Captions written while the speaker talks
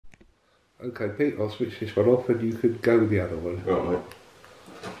Okay, Pete, I'll switch this one off and you can go with the other one. Right, mate.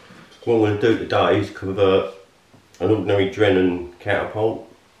 What I'm going to do today is convert an ordinary Drennan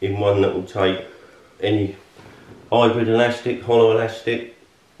catapult in one that will take any hybrid elastic, hollow elastic,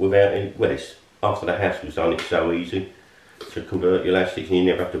 without any, well, after the house was done, it's so easy to convert your elastics and you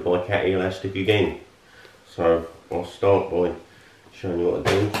never have to buy cat elastic again. So I'll start by showing you what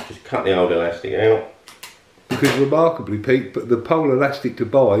I do. Just cut the old elastic out. Because remarkably, Pete, but the pole elastic to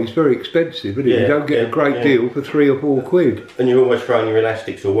buy is very expensive, isn't it? Yeah, you don't get a great deal for 3 or 4 quid. And you're always throwing your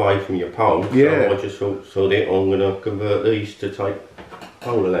elastics away from your pole. Yeah. So I just thought, sod it, I'm going to convert these to take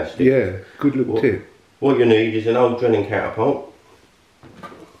pole elastic. Yeah, good little tip. What you need is an old Drennan catapult,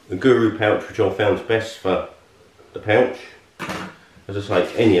 a Guru pouch, which I found's best for the pouch. As I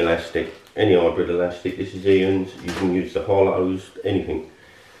say, any elastic, any hybrid elastic. This is Ian's. You can use the hollows, anything.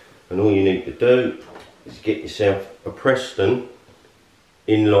 And all you need to do is get yourself a Preston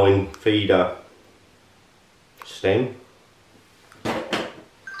inline feeder stem.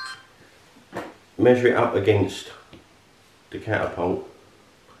 Measure it up against the catapult.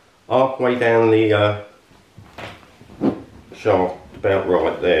 Halfway down the shaft, about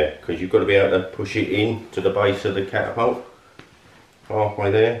right there, because you've got to be able to push it in to the base of the catapult. Halfway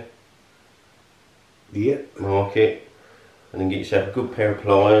there. Yep. Mark it, and then get yourself a good pair of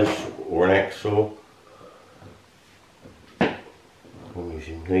pliers or an hacksaw. I'm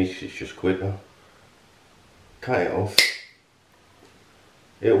using these, it's just quicker. Cut it off.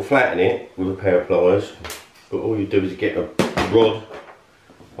 It'll flatten it with a pair of pliers, but all you do is get a rod.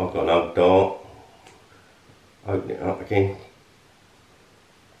 I've got an old dart. Open it up again.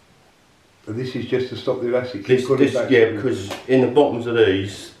 And this is just to stop the elastic. Yeah, because in the bottoms of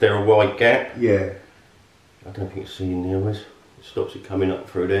these, they're a wide gap. Yeah. I don't think it's seen there, is. It stops it coming up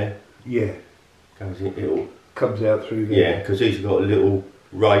through there. Yeah. Goes in, it'll comes out through there. Yeah, because these have got a little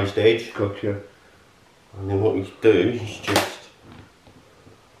raised edge. Gotcha. And then what you do is just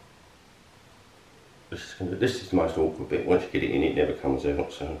this is the most awkward bit. Once you get it in, it never comes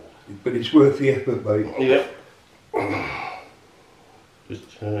out. So. But it's worth the effort, mate. Yeah.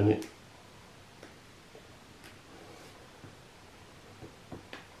 Just turn it.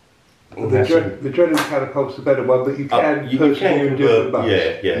 The Drennan catapult's the better one, but you can personally do it much.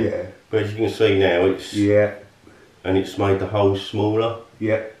 Yeah. But as you can see now, it's and it's made the holes smaller.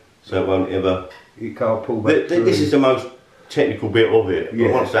 Yeah. So it won't ever. You can't pull back. This is the most technical bit of it.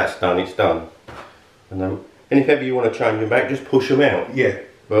 But once that's done, it's done. And if ever you want to change them back, just push them out. Yeah.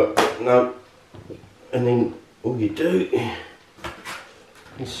 But no. And then all you do,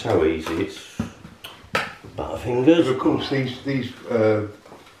 it's so easy. It's butterfingers. Of course, these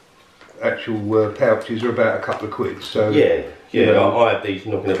actual pouches are about a couple of quid. So yeah. I had these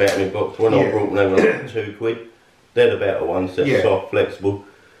knocking about in a box. When I brought them, they were like 2 quid. They're the better ones. They're soft, flexible.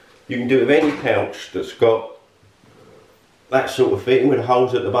 You can do it with any pouch that's got that sort of fitting with the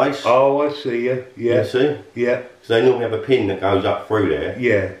holes at the base. Oh, I see. Yeah. You see? Yeah. Because they normally have a pin that goes up through there.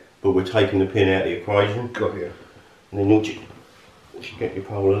 Yeah. But we're taking the pin out of the equation. Got you. And then once you get your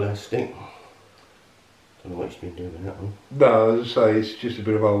pole elastic. Don't know what you've been doing with that one. No, as I say, it's just a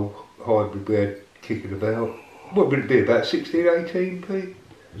bit of old hybrid we're kicking about. What would it be, about 16, 18, Pete?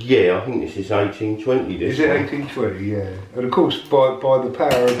 Yeah, I think this is 1820. This is it 1820? Yeah. And of course, by the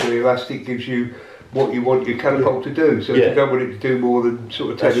power of the elastic gives you what you want your catapult to do. So if you don't want it to do more than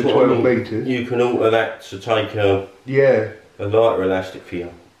sort of 10 or 12 metres. You can alter that to take a lighter elastic for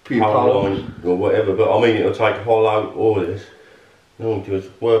your pole line or whatever. But I mean, it'll take hollow or this. All you do is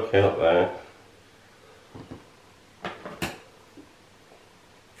work out that.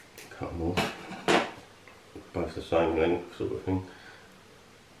 Cut them off. Both the same length, sort of thing.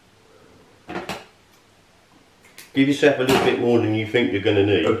 Give yourself a little bit more than you think you're going to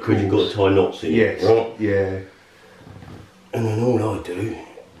need, because you've got to tie knots in it, right? Yeah. And then all I do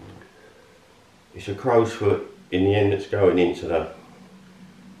is a crow's foot in the end that's going into the...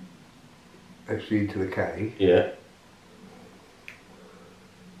 Actually into the K. Yeah.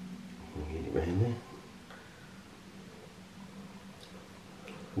 Get it round there.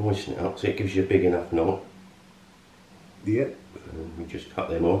 Moisten it up so it gives you a big enough knot. Yeah. And we just cut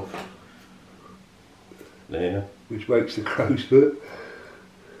them off. There. Which makes the crow's foot.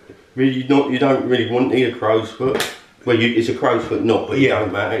 Really, you don't really need a crow's foot. Well, it's a crow's foot knot, but it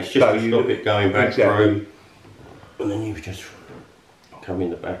don't matter. It's just to stop it going back through. And then you just come in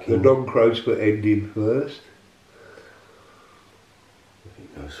the back. The non-crow's foot end in first.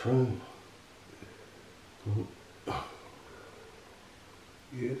 It goes through.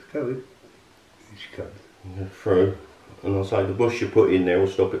 Yeah, it's coming. Here she comes. You go through. And I say the bush you put in there will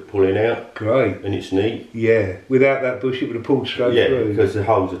stop it pulling out. Great. And it's neat. Yeah, without that bush it would have pulled straight through. Yeah, because the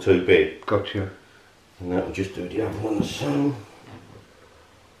holes are too big. Gotcha. And that will just do the other one the same.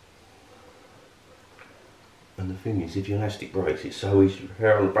 And the thing is, if your elastic breaks, it's so easy to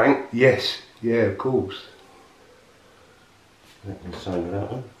repair on the bank. Yes, yeah, of course. That's the same with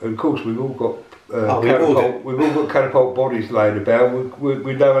that one. And of course we've all got we've all got catapult bodies laying about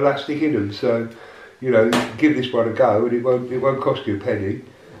with no elastic in them, so you know, you can give this one a go and it won't cost you a penny.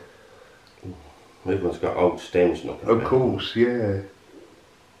 Everyone's got old stems knocking about. Of course, yeah.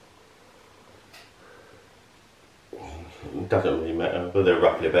 It doesn't really matter, but they're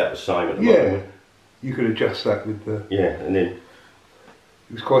roughly about the same at the moment. You can adjust that with the... Yeah, and then...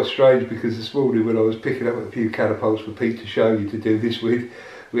 It was quite strange because this morning when I was picking up a few catapults for Pete to show you to do this with,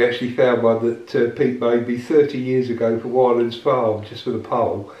 we actually found one that Pete made me 30 years ago for Wyland's Farm, just for the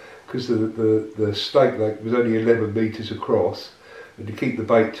pole, because the snake length was only 11 metres across, and to keep the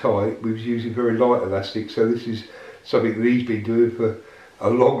bait tight we was using very light elastic, so this is something that he's been doing for a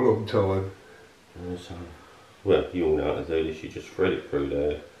long time. So, well, you all know how to do this, you just thread it through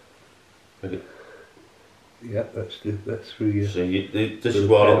there. Yeah, that's through you. See, this is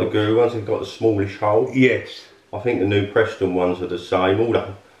why I like the Guru ones, they've got a smallish hole. Yes. I think the new Preston ones are the same, all that,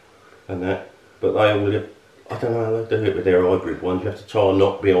 and that, but they all, I don't know how they do it with their hybrid ones. You have to tie a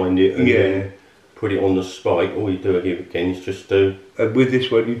knot behind it and then put it on the spike. All you do again is just do... And with this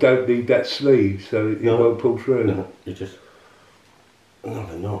one you don't need that sleeve, so it won't pull through. No, you just...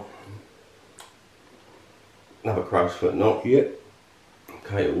 Another knot. Another crow's foot knot. Yep.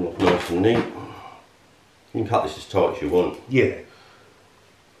 Okay, it all off nice and neat. You can cut this as tight as you want. Yeah.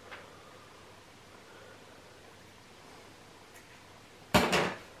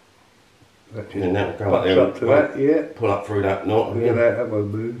 And then that'll go up there up to that, yeah. Pull up through that knot. Look at that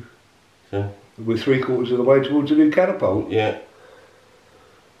won't move. So, we're 3/4 of the way towards a new catapult. Yeah.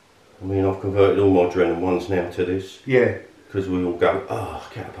 I mean, I've converted all my adrenaline ones now to this. Yeah. Because we all go, oh,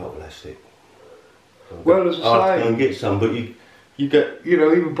 catapult elastic. Well, as I say, go and get some, but you get... You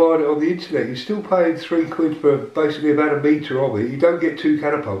know, even buying it on the internet, you're still paying £3 for basically about a metre of it. You don't get 2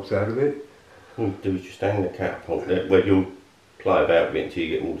 catapults out of it. All you do is just hang the catapult there, where you'll play about with it until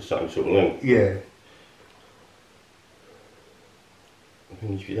you get all the same sort of length. Yeah. I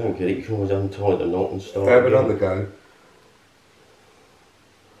mean, if you don't get it, you can always untie the knot and start Have another go.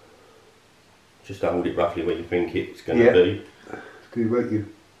 Just hold it roughly where you think it's going to be. Do what you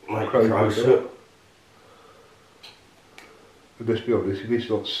make crow's foot. But let's be honest,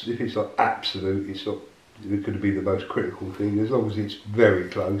 if it's not absolute, it's not going to be the most critical thing. As long as it's very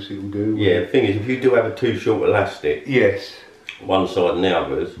close, it will do. Yeah, the thing is, if you do have a too short elastic, yes, one side and the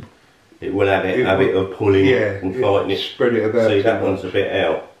others, it will have a bit of pulling and fighting it. Spread it about. See, that one's a bit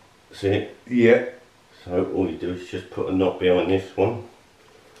out. See it? Yeah. So all you do is just put a knot behind this one.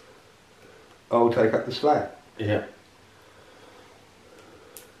 I'll take up the slack. Yeah.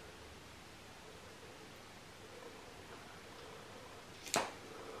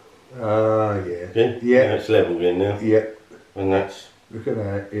 Ah, yeah. Yeah? Yeah. It's level again now. Yeah. And that's... Look at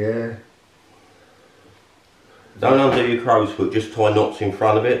that, yeah. Don't undo your crow's foot, just tie knots in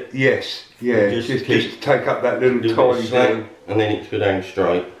front of it. Yes, yeah, just take up that little tiny thing. And then it's good hang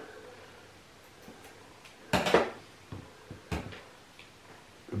straight.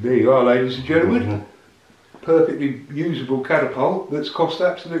 There you are, ladies and gentlemen. Perfectly usable catapult that's cost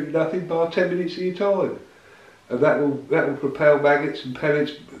absolutely nothing bar 10 minutes of your time. And that will propel maggots and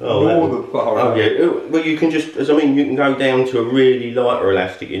pellets more than far out. Yeah, well you can just, as I mean, you can go down to a really lighter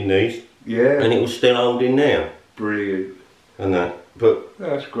elastic in these. Yeah. And it will still hold in now. Brilliant. And that, but...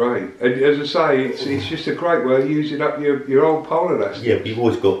 That's great. And as I say, it's just a great way of using up your old pole elastic. Yeah, but you've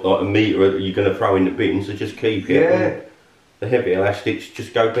always got like a metre that you're going to throw in the bin, so just keep it. Yeah. The heavy elastics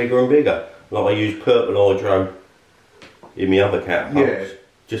just go bigger and bigger. Like I use purple hydro in my other catapults. Yeah.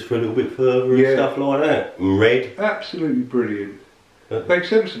 Just for a little bit further and stuff like that. And red. Absolutely brilliant.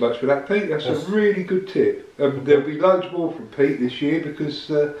 Thanks ever so much for that, Pete. That's a really good tip. There'll be loads more from Pete this year because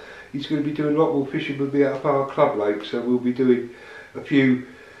he's going to be doing a lot more fishing with me at our club lake. So we'll be doing a few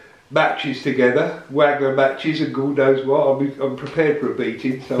matches together, Wagler matches and God knows what. I'm prepared for a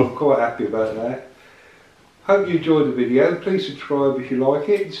beating, so I'm quite happy about that. Hope you enjoyed the video. Please subscribe if you like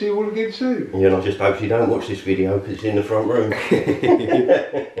it and see you all again soon. Yeah, and I just hope you don't watch this video because it's in the front room.